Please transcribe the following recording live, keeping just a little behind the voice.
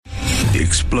The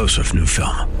explosive new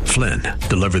film, Flynn,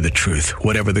 deliver the truth,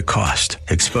 whatever the cost,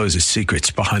 exposes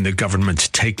secrets behind the government's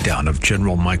takedown of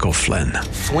General Michael Flynn.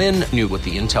 Flynn knew what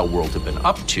the intel world had been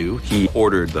up to. He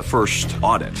ordered the first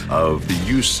audit of the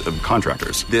use of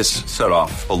contractors. This set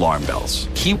off alarm bells.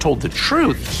 He told the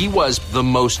truth. He was the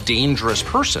most dangerous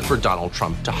person for Donald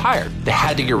Trump to hire. They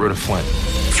had to get rid of Flynn.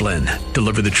 Flynn,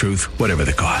 deliver the truth, whatever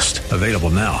the cost. Available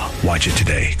now. Watch it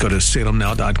today. Go to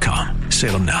salemnow.com.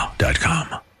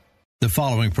 salemnow.com. The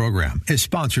following program is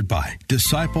sponsored by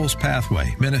Disciples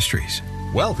Pathway Ministries.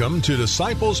 Welcome to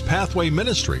Disciples Pathway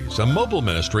Ministries, a mobile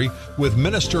ministry with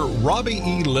Minister Robbie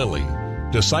E. Lilly.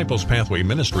 Disciples Pathway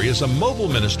Ministry is a mobile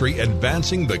ministry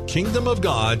advancing the kingdom of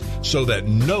God so that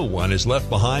no one is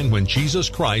left behind when Jesus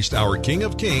Christ, our King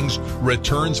of Kings,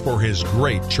 returns for his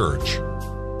great church.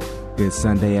 Good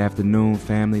Sunday afternoon,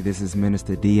 family. This is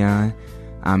Minister Dion.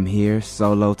 I'm here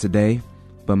solo today,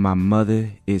 but my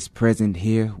mother is present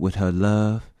here with her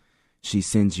love. She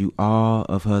sends you all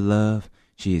of her love.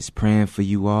 She is praying for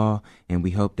you all, and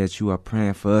we hope that you are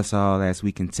praying for us all as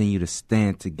we continue to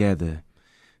stand together.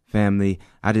 Family,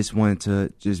 I just wanted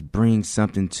to just bring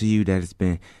something to you that has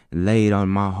been laid on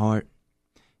my heart,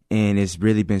 and it's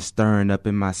really been stirring up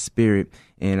in my spirit,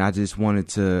 and I just wanted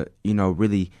to,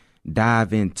 really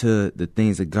dive into the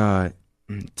things of God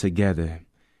together.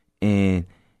 And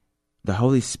the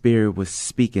Holy Spirit was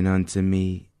speaking unto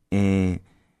me, and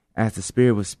as the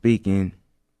Spirit was speaking,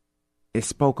 it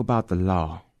spoke about the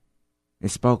law.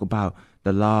 It spoke about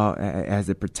the law as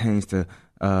it pertains to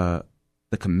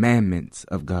the commandments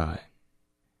of God.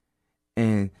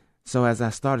 And so as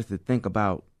I started to think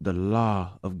about the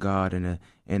law of God and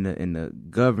the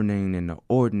governing and the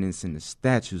ordinance and the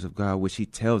statutes of God, which he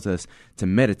tells us to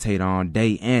meditate on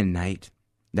day and night,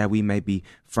 that we may be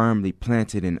firmly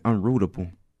planted and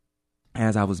unrootable.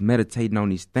 As I was meditating on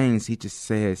these things, he just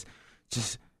says,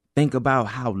 just think about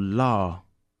how law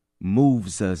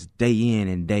moves us day in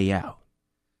and day out,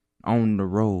 on the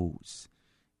roads,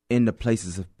 in the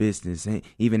places of business, and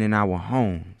even in our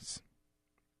homes.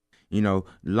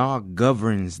 Law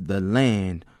governs the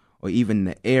land or even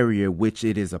the area which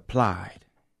it is applied.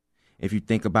 If you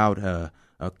think about a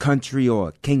country or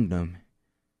a kingdom,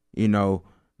 the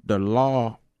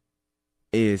law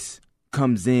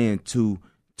comes in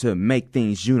to make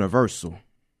things universal.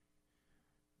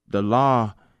 The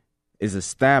law is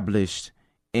established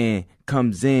and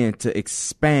comes in to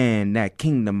expand that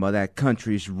kingdom or that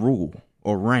country's rule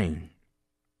or reign.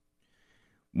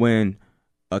 When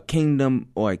a kingdom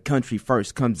or a country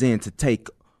first comes in to take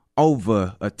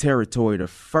over a territory, the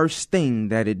first thing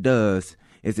that it does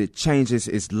is it changes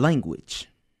its language.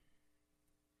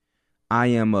 I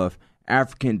am of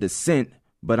African descent,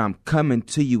 but I'm coming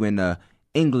to you in the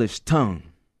English tongue.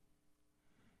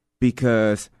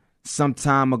 Because some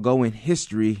time ago in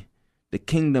history, the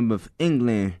kingdom of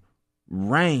England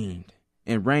reigned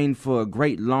for a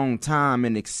great long time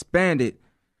and expanded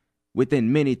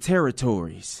within many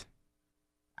territories.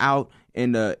 Out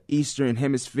in the eastern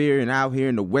hemisphere and out here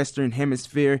in the western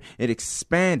hemisphere, it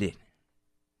expanded.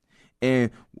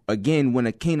 And again, when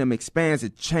a kingdom expands,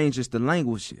 it changes the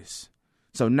languages.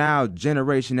 So now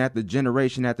generation after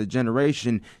generation after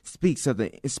generation speaks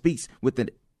with the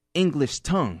English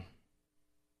tongue,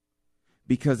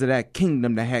 because of that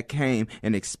kingdom that had came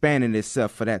and expanded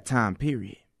itself for that time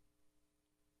period.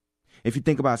 If you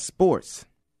think about sports,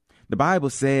 the Bible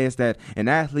says that an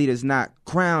athlete is not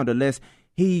crowned unless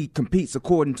he competes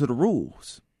according to the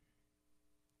rules.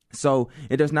 So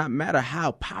it does not matter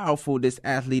how powerful this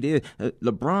athlete is.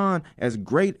 LeBron, as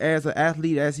great as an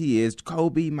athlete as he is,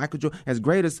 Kobe, Michael Jordan, as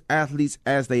great as athletes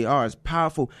as they are, as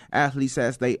powerful athletes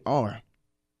as they are,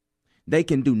 they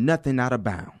can do nothing out of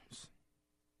bounds.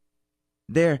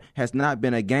 There has not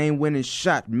been a game-winning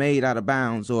shot made out of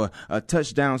bounds or a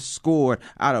touchdown scored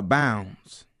out of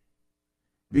bounds,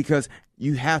 because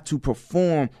you have to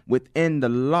perform within the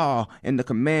law and the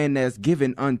command that's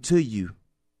given unto you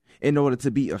in order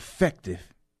to be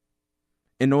effective,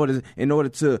 in order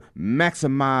to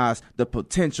maximize the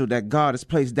potential that God has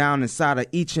placed down inside of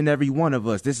each and every one of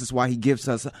us. This is why he gives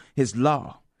us his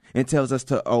law and tells us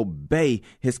to obey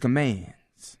his commands.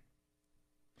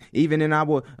 Even in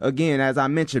our, again, as I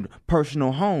mentioned,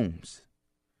 personal homes.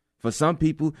 For some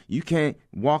people, you can't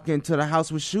walk into the house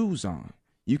with shoes on.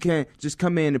 You can't just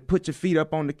come in and put your feet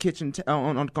up on the kitchen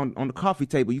on the coffee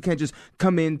table. You can't just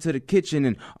come into the kitchen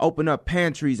and open up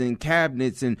pantries and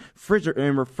cabinets and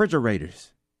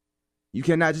refrigerators. You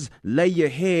cannot just lay your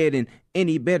head in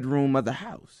any bedroom of the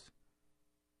house.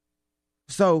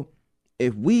 So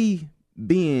if we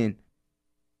being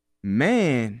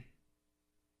man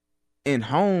in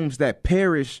homes that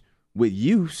perish with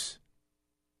use,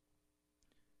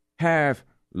 have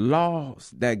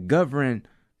laws that govern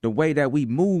the way that we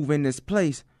move in this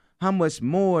place, how much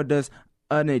more does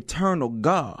an eternal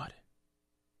God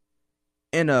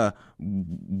in a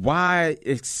wide,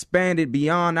 expanded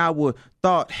beyond our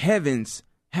thought heavens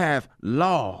have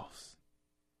laws?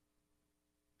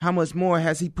 How much more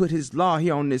has he put his law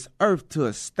here on this earth to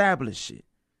establish it?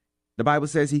 The Bible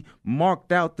says he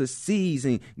marked out the seas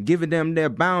and given them their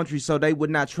boundaries so they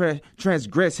would not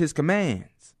transgress his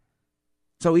commands.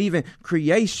 So even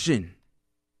creation,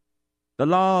 the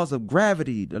laws of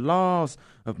gravity, the laws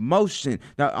of motion,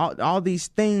 all these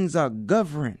things are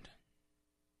governed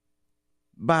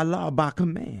by law, by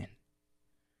command.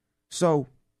 So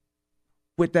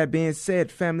with that being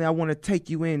said, family, I want to take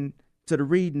you in to the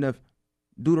reading of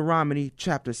Deuteronomy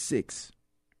chapter 6.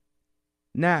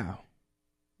 Now,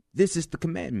 this is the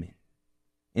commandment,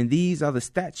 and these are the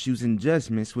statutes and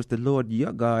judgments which the Lord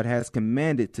your God has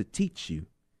commanded to teach you,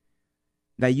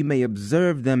 that you may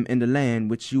observe them in the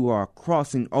land which you are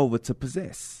crossing over to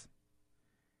possess,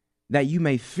 that you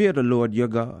may fear the Lord your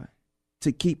God,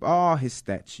 to keep all his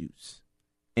statutes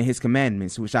and his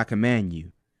commandments which I command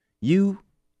you, you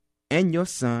and your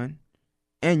son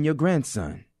and your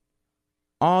grandson,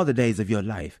 all the days of your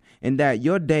life, and that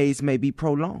your days may be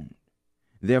prolonged.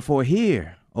 Therefore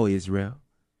hear, O Israel,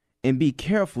 and be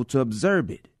careful to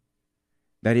observe it,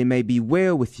 that it may be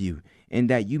well with you, and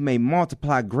that you may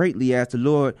multiply greatly as the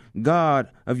Lord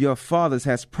God of your fathers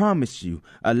has promised you,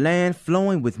 a land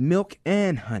flowing with milk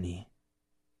and honey.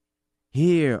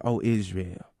 Hear, O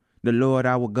Israel, the Lord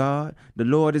our God, the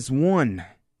Lord is one.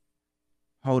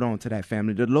 Hold on to that,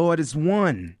 family. The Lord is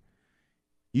one.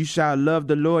 You shall love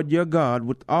the Lord your God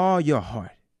with all your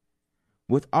heart,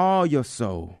 with all your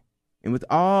soul, and with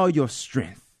all your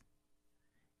strength.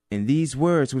 And these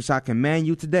words which I command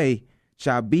you today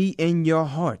shall be in your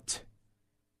heart.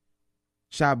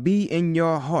 Shall be in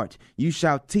your heart. You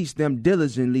shall teach them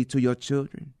diligently to your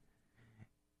children,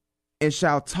 and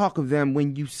shall talk of them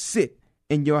when you sit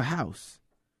in your house,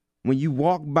 when you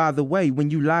walk by the way, when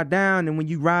you lie down, and when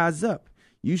you rise up.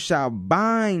 You shall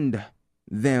bind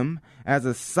them as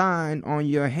a sign on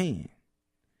your hand,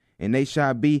 and they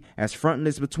shall be as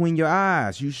frontlets between your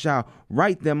eyes. You shall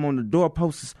write them on the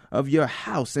doorposts of your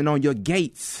house and on your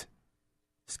gates.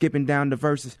 Skipping down to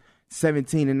verses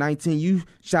 17 and 19, you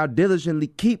shall diligently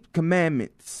keep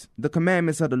commandments, the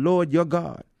commandments of the Lord your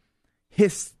God,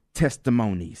 his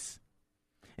testimonies,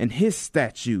 and his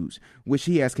statutes, which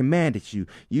he has commanded you.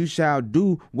 You shall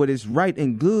do what is right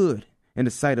and good in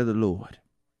the sight of the Lord,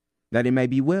 that it may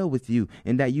be well with you,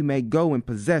 and that you may go and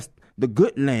possess the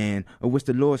good land of which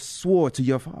the Lord swore to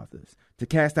your fathers, to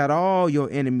cast out all your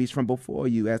enemies from before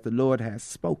you, as the Lord has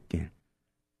spoken.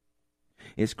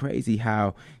 It's crazy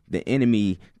how the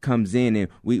enemy comes in, and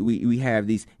we have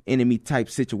these enemy type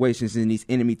situations and these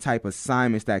enemy type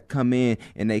assignments that come in,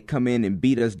 and they come in and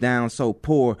beat us down so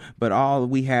poor. But all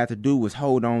we had to do was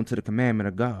hold on to the commandment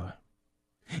of God.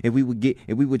 If we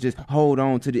would just hold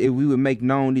on to if we would make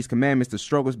known these commandments, the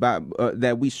struggles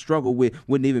that we struggle with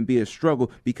wouldn't even be a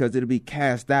struggle, because it'll be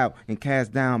cast out and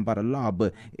cast down by the law.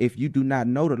 But if you do not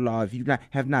know the law, if you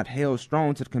have not held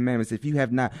strong to the commandments, if you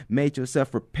have not made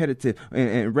yourself repetitive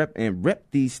and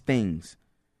rep these things,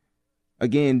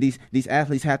 again, these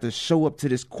athletes have to show up to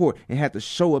this court and have to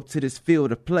show up to this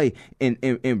field of play and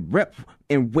rep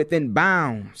and within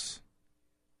bounds.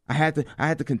 I had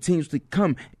to continuously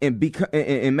come and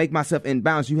make myself in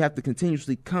bounds. You have to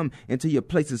continuously come into your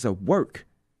places of work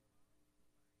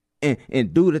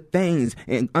and do the things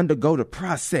and undergo the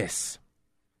process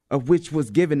of which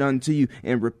was given unto you,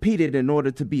 and repeat it in order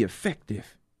to be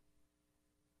effective,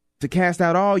 to cast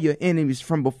out all your enemies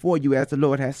from before you, as the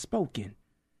Lord has spoken.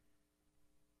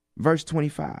 Verse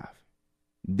 25.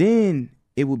 Then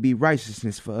it will be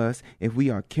righteousness for us if we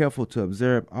are careful to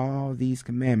observe all these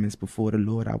commandments before the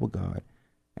Lord our God,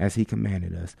 as he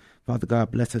commanded us. Father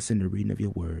God, bless us in the reading of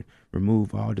your word.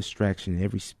 Remove all distraction,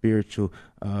 every spiritual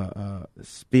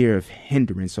spear of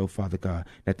hindrance, oh Father God,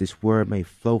 that this word may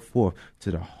flow forth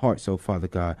to the hearts, oh Father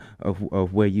God,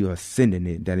 of where you are sending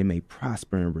it, that it may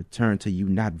prosper and return to you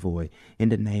not void. In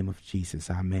the name of Jesus,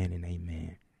 amen and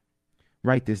amen.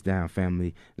 Write this down,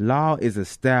 family. Law is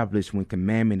established when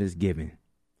commandment is given.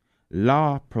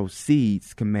 Law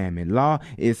precedes commandment. Law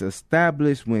is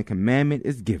established when commandment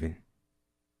is given.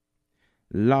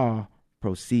 Law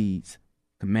precedes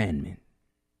commandment.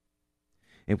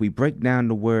 If we break down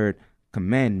the word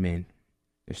commandment,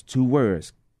 there's two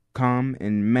words, com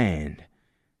and mand.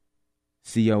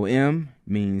 C-O-M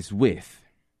means with.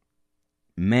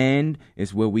 Mand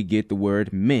is where we get the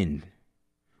word mend,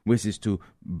 which is to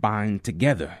bind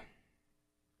together.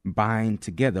 bind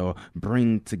together or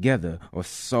bring together or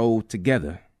sew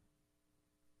together.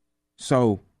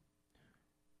 So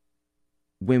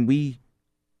when we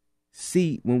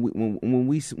see when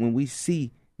we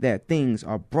see that things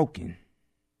are broken,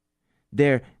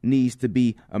 there needs to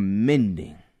be a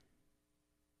mending.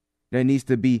 There needs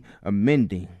to be a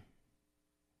mending.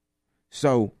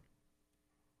 So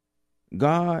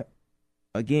God,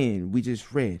 again, we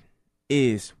just read,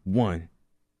 is one.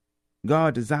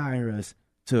 God desires us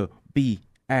to be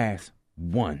as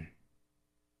one.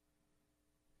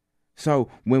 So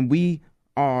when we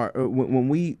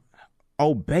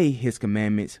obey his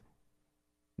commandments,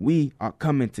 we are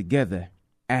coming together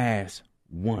as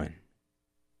one.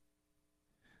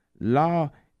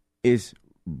 Law is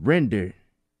rendered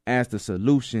as the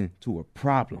solution to a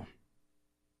problem,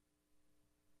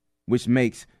 which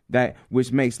makes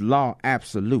law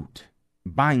absolute,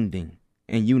 binding,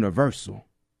 and universal.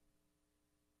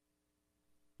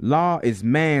 Law is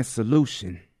man's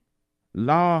solution.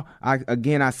 Law, I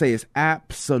say, is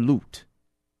absolute.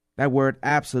 That word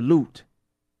absolute.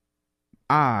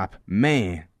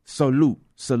 Man,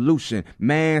 solution,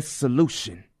 man's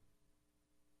solution.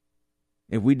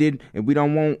 If we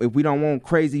don't want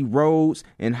crazy roads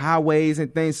and highways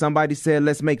and things, somebody said,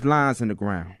 let's make lines in the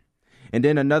ground. And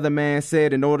then another man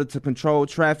said, in order to control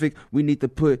traffic, we need to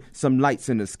put some lights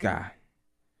in the sky.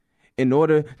 In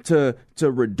order to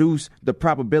reduce the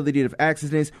probability of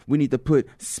accidents, we need to put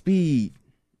speed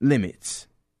limits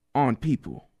on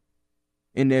people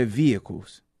in their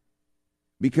vehicles,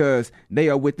 because they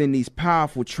are within these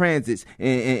powerful transits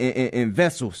and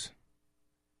vessels.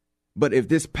 But if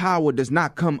this power does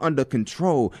not come under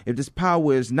control, if this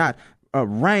power is not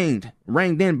reined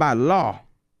in by law,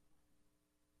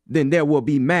 then there will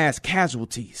be mass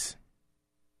casualties.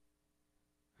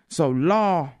 So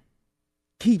law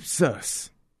keeps us.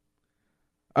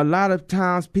 A lot of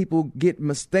times people get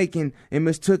mistaken and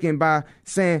mistaken by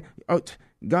saying, oh,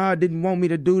 God didn't want me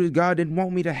to do this. God didn't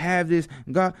want me to have this.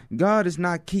 God is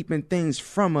not keeping things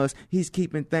from us. He's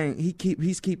keeping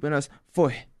keeping us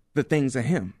for the things of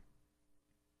him.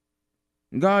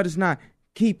 God is not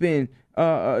keeping,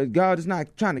 God is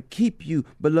not trying to keep you,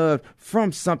 beloved,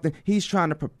 from something. He's trying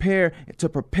to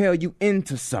propel you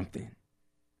into something.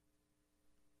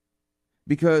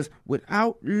 Because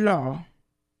without law,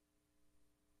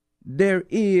 there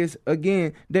is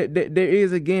again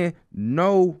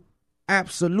no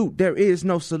absolute. There is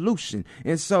no solution.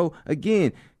 And so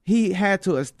again, he had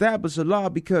to establish a law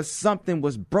because something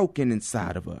was broken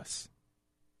inside of us.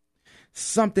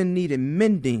 Something needed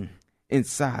mending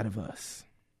inside of us.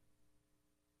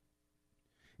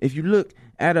 If you look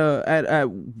at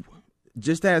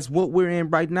just as what we're in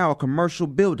right now, a commercial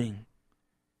building,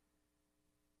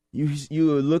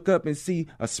 you look up and see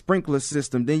a sprinkler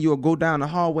system. Then you'll go down the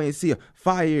hallway and see a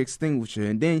fire extinguisher.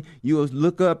 And then you'll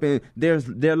look up and there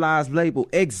lies labeled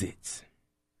exits.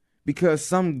 Because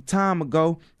some time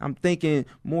ago, I'm thinking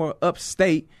more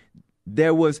upstate,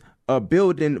 there was a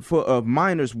building of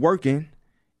miners working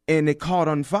and it caught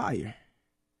on fire.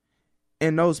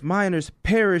 And those miners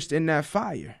perished in that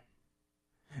fire.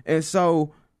 And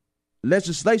so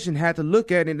legislation had to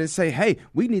look at it and say, hey,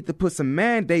 we need to put some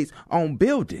mandates on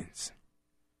buildings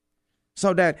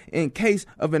so that in case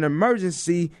of an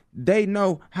emergency, they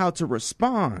know how to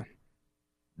respond.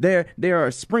 There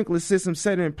are sprinkler systems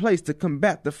set in place to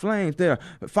combat the flames. There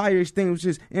are fire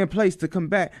extinguishers in place to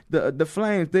combat the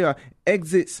flames. There are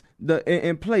exits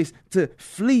in place to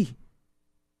flee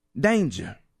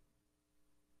danger.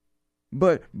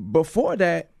 But before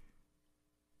that,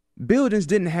 buildings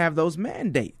didn't have those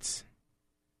mandates.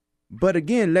 But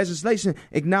again, legislation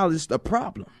acknowledged the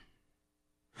problem.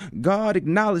 God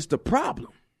acknowledged the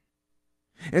problem.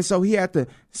 And so he had to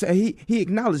say, he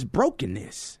acknowledged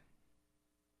brokenness.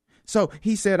 So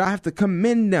he said, I have to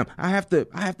commend them. I have to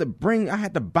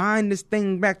bind this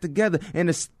thing back together and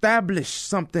establish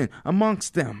something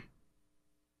amongst them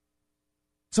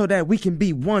so that we can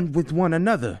be one with one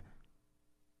another.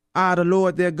 I, the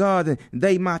Lord their God, and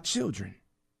they my children.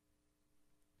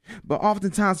 But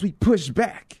oftentimes we push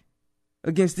back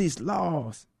against these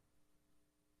laws.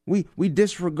 We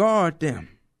disregard them.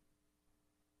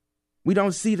 We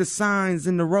don't see the signs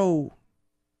in the road.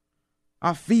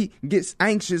 Our feet gets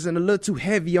anxious and a little too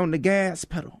heavy on the gas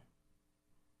pedal.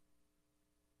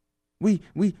 We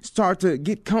start to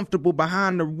get comfortable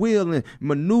behind the wheel and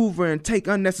maneuver and take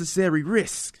unnecessary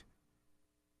risks.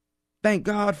 Thank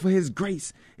God for his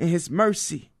grace and his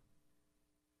mercy.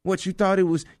 What you thought it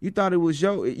was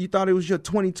your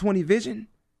 2020 vision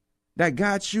that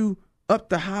got you up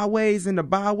the highways and the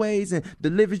byways and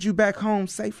delivered you back home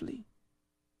safely?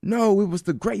 No, it was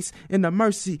the grace and the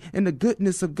mercy and the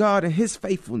goodness of God and his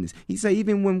faithfulness. He said,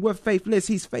 even when we're faithless,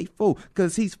 he's faithful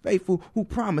because he's faithful who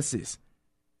promises.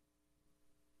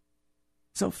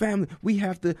 So family, we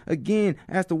have to, again,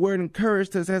 as the word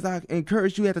encouraged us, as I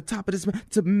encouraged you at the top of this,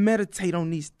 to meditate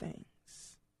on these things.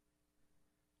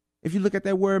 If you look at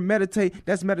that word meditate,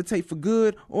 that's meditate for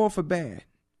good or for bad.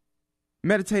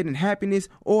 Meditate in happiness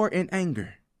or in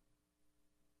anger.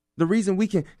 The reason we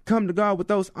can come to God with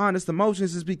those honest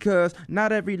emotions is because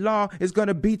not every law is going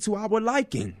to be to our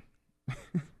liking.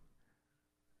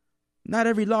 Not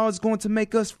every law is going to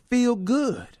make us feel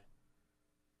good.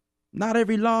 Not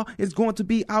every law is going to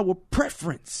be our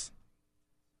preference.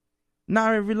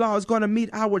 Not every law is going to meet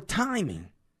our timing.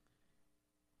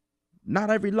 Not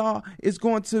every law is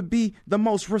going to be the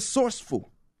most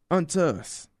resourceful unto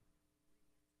us.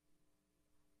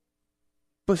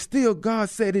 But still, God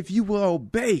said, if you will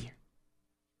obey,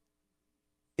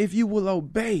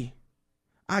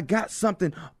 I got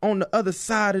something on the other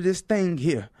side of this thing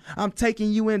here. I'm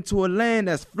taking you into a land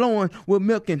that's flowing with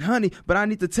milk and honey, but I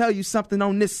need to tell you something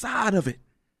on this side of it.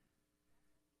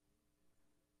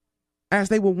 As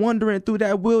they were wandering through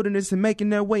that wilderness and making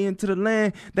their way into the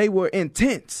land, they were in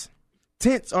tents.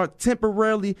 Tents are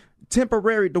temporary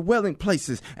dwelling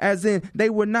places, as in they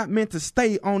were not meant to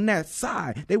stay on that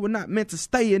side. They were not meant to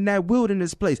stay in that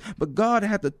wilderness place. But God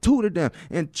had to tutor them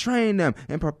and train them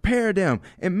and prepare them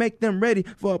and make them ready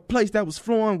for a place that was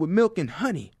flowing with milk and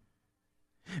honey.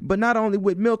 But not only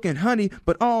with milk and honey,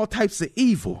 but all types of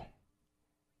evil.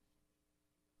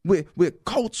 With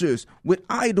cultures, with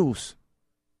idols,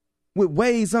 with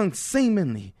ways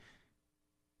unseemly.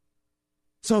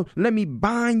 So let me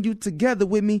bind you together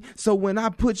with me, so when I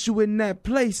put you in that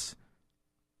place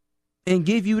and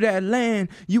give you that land,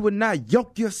 you will not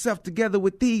yoke yourself together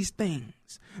with these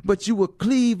things, but you will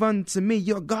cleave unto me,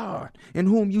 your God, in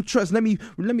whom you trust. Let me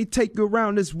take you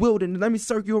around this wilderness. Let me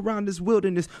circle you around this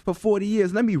wilderness for 40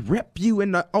 years. Let me rep you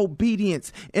in the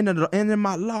obedience and in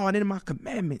my law and in my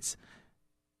commandments.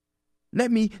 Let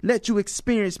me let you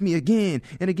experience me again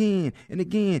and again and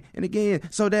again and again,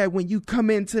 so that when you come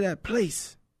into that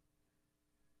place,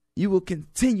 you will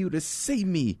continue to see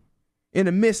me in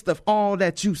the midst of all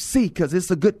that you see, because it's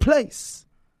a good place.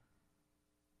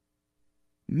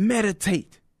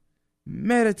 Meditate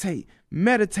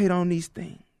on these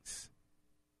things.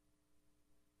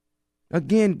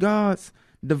 Again, God's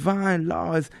divine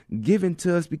law is given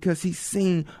to us because he's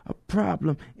seen a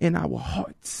problem in our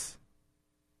hearts.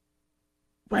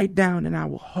 Right down in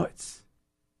our hearts.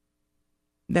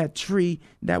 That tree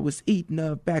that was eaten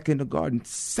of back in the garden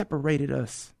separated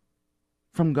us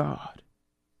from God.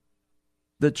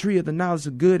 The tree of the knowledge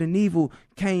of good and evil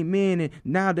came in, and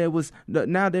now there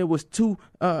was two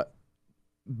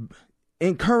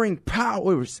incurring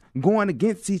powers going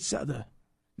against each other.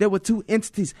 There were two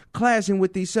entities clashing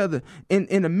with each other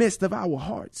in the midst of our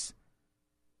hearts.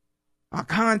 Our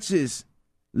conscience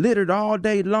littered all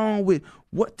day long with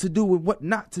what to do and what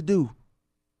not to do,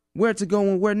 where to go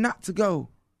and where not to go.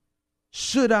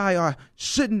 Should I or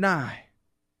shouldn't I?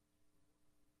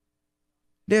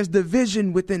 There's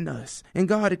division within us, and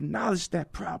God acknowledged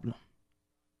that problem.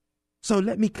 So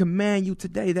let me command you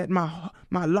today that my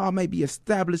law may be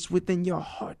established within your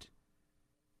heart.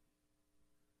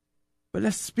 But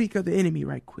let's speak of the enemy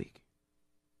right quick.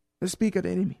 Let's speak of the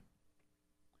enemy.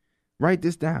 Write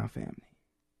this down, family.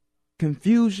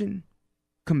 Confusion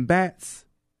combats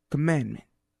commandment.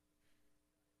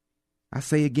 I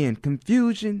say again,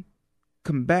 confusion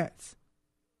combats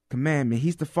commandment.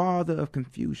 He's the father of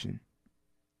confusion.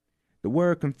 The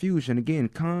word confusion, again,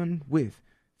 con with,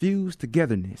 fuse,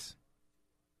 togetherness.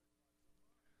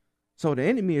 So the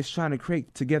enemy is trying to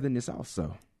create togetherness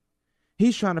also.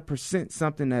 He's trying to present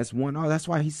something as one. Oh, that's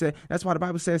why the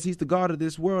Bible says he's the God of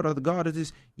this world, or the God of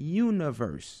this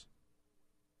universe.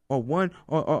 Or one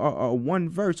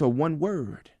verse or one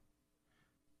word.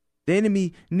 The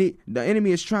enemy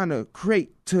is trying to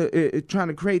create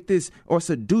this or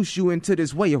seduce you into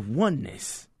this way of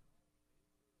oneness.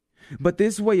 But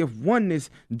this way of oneness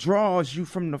draws you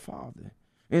from the Father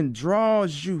and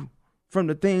draws you from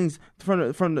the things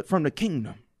from the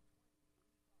kingdom.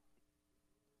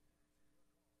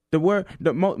 A lot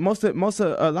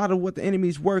of what the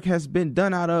enemy's work has been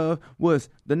done out of was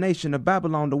the nation of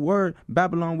Babylon. The word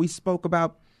Babylon we spoke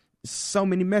about so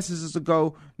many messages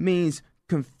ago means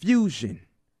confusion.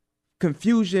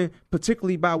 Confusion,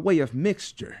 particularly by way of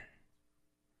mixture.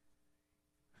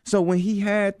 So when he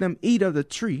had them eat of the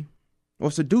tree,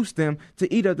 or seduced them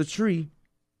to eat of the tree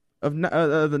of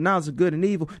the knowledge of good and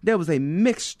evil, there was a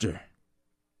mixture.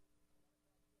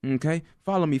 Okay,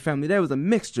 follow me, family. There was a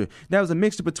mixture. There was a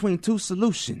mixture between two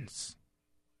solutions.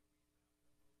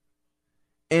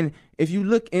 And if you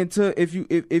look into if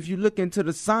you look into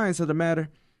the science of the matter,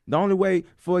 the only way,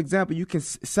 for example, you can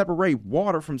separate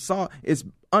water from salt is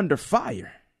under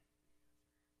fire.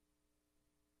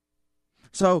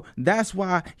 So that's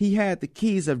why he had the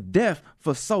keys of death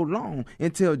for so long,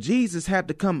 until Jesus had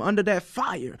to come under that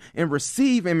fire and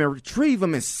receive him and retrieve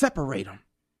him and separate him.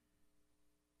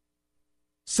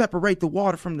 Separate the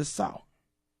water from the salt.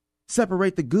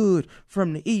 Separate the good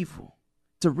from the evil,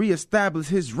 to reestablish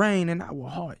his reign in our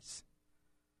hearts.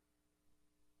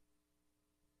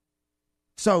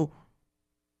 So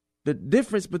the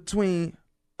difference between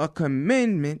a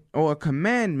commandment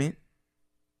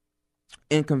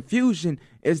and confusion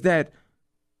is that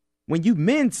when you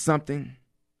mend something,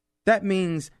 that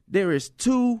means there is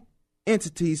two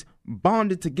entities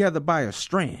bonded together by a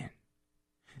strand.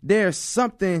 There's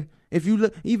something,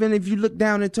 even if you look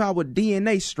down into our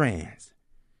DNA strands,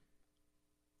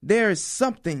 there is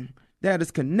something that is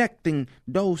connecting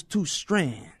those two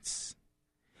strands,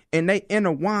 and they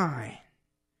intertwine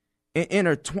and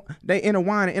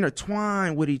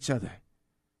intertwine with each other.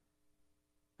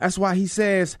 That's why he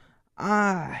says,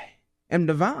 I am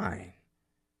the vine.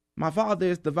 My Father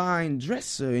is the vine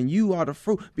dresser, and you are the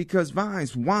fruit, because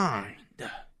vines wind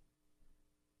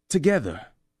together.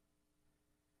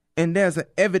 And there's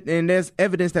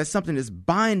evidence that something is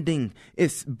binding.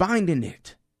 It's binding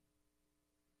it.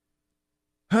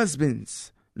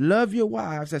 Husbands, love your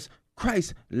wives as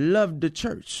Christ loved the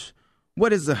church.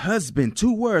 What is a husband?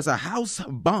 2 words, a house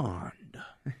bond.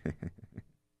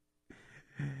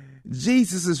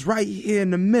 Jesus is right here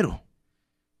in the middle,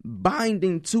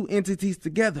 binding two entities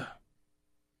together.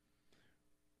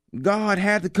 God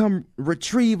had to come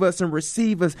retrieve us and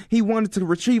receive us. He wanted to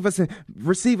retrieve us and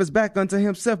receive us back unto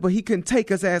himself, but he couldn't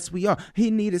take us as we are.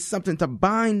 He needed something to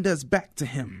bind us back to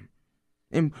him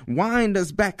and wind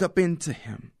us back up into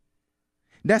him.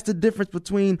 That's the difference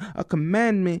between a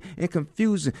commandment and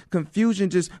confusion. Confusion,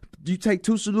 just you take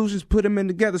two solutions, put them in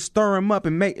together, stir them up,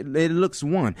 and make it looks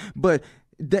one. But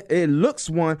it looks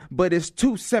one, but it's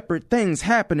two separate things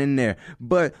happening there.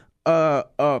 But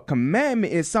a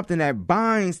commandment is something that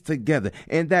binds together,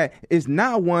 and that is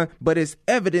not one, but it's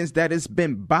evidence that it's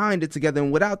been binded together.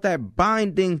 And without that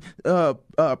binding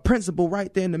principle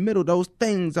right there in the middle, those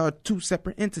things are two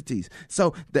separate entities.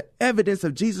 So the evidence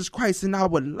of Jesus Christ in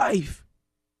our life,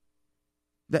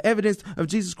 the evidence of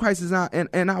Jesus Christ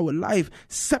in our life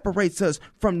separates us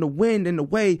from the wind and the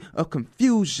way of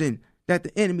confusion that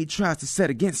the enemy tries to set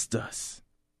against us.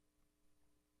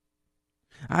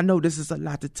 I know this is a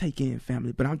lot to take in,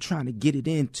 family, but I'm trying to get it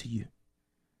into you,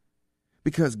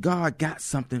 because God got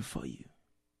something for you.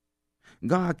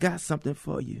 God got something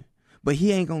for you, but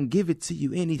he ain't going to give it to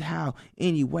you anyhow,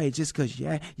 anyway, just because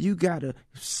you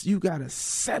gotta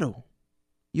settle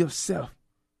yourself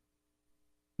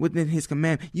within his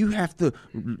command. You have to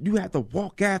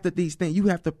walk after these things. You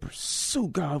have to pursue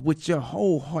God with your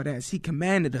whole heart as he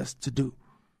commanded us to do.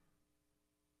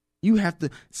 You have to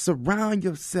surround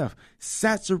yourself,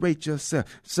 saturate yourself,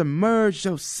 submerge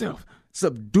yourself,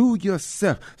 subdue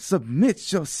yourself,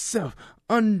 submit yourself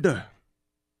under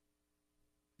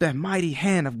that mighty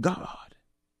hand of God.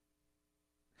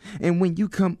 And when you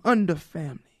come under,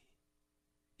 family,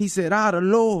 he said, the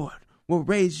Lord will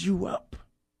raise you up.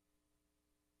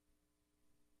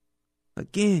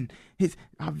 Again,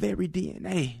 our very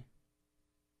DNA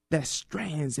that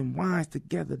strands and winds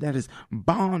together, that is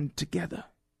bond together.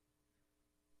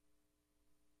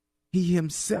 He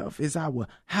himself is our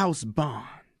house bond.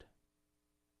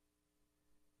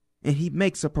 And he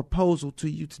makes a proposal to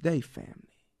you today, family.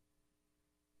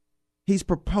 He's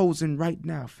proposing right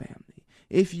now, family.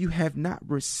 If you have not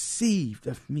received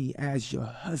of me as your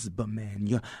husbandman,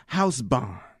 your house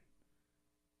bond,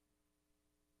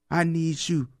 I need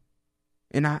you,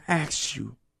 and I ask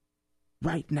you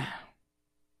right now,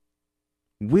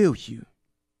 will you?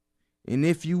 And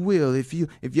if you will, if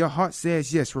your heart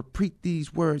says yes, repeat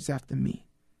these words after me.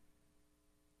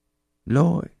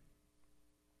 Lord,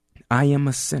 I am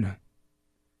a sinner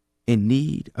in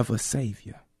need of a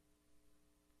Savior.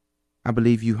 I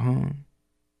believe you hung,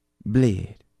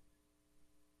 bled,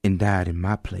 and died in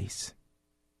my place.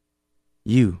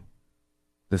 You,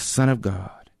 the Son of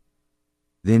God,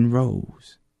 then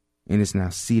rose and is now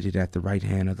seated at the right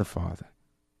hand of the Father.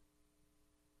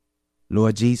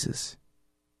 Lord Jesus,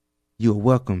 you are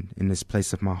welcomed in this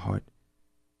place of my heart.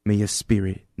 May your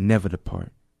spirit never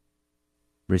depart.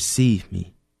 Receive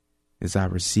me as I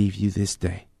receive you this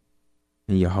day.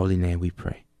 In your holy name we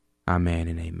pray. Amen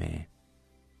and amen.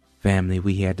 Family,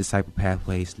 we here at Disciple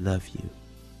Pathways love you.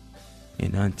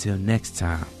 And until next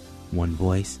time, one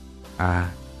voice, I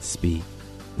speak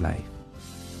life.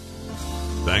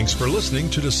 Thanks for listening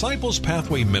to Disciples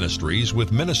Pathway Ministries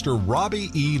with Minister Robbie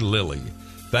E. Lilly.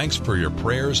 Thanks for your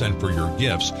prayers and for your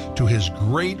gifts to his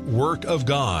great work of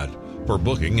God. For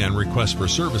booking and requests for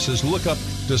services, look up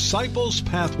Disciples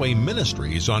Pathway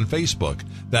Ministries on Facebook.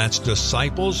 That's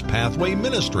Disciples Pathway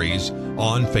Ministries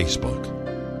on Facebook.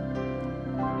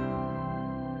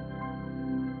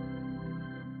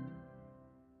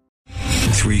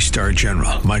 Three-star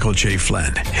General Michael J.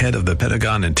 Flynn, head of the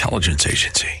Pentagon Intelligence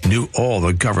Agency, knew all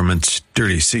the government's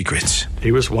dirty secrets.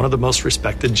 He was one of the most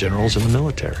respected generals in the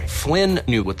military. Flynn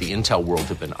knew what the intel world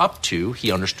had been up to.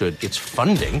 He understood its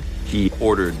funding. He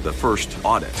ordered the first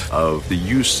audit of the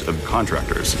use of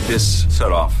contractors. This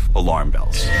set off alarm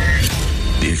bells.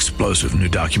 The explosive new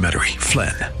documentary,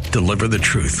 Flynn, Deliver the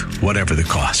Truth, Whatever the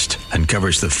Cost,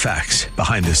 uncovers the facts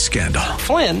behind this scandal.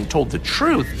 Flynn told the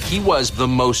truth. He was the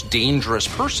most dangerous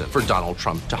person for Donald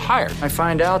Trump to hire. I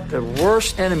find out the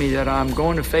worst enemy that I'm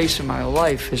going to face in my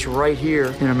life is right here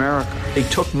in America. They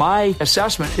took my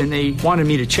assessment and they wanted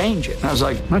me to change it. And I was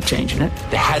like, I'm not changing it.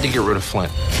 They had to get rid of Flynn.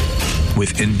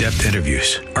 With in-depth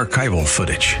interviews, archival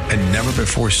footage, and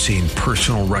never-before-seen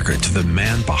personal records of the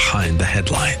man behind the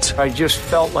headlines. I just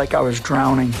felt like I was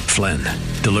drowning. Flynn,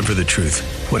 Deliver the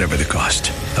Truth, Whatever the Cost.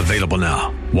 Available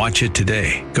now. Watch it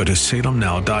today. Go to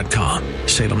salemnow.com.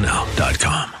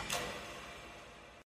 salemnow.com.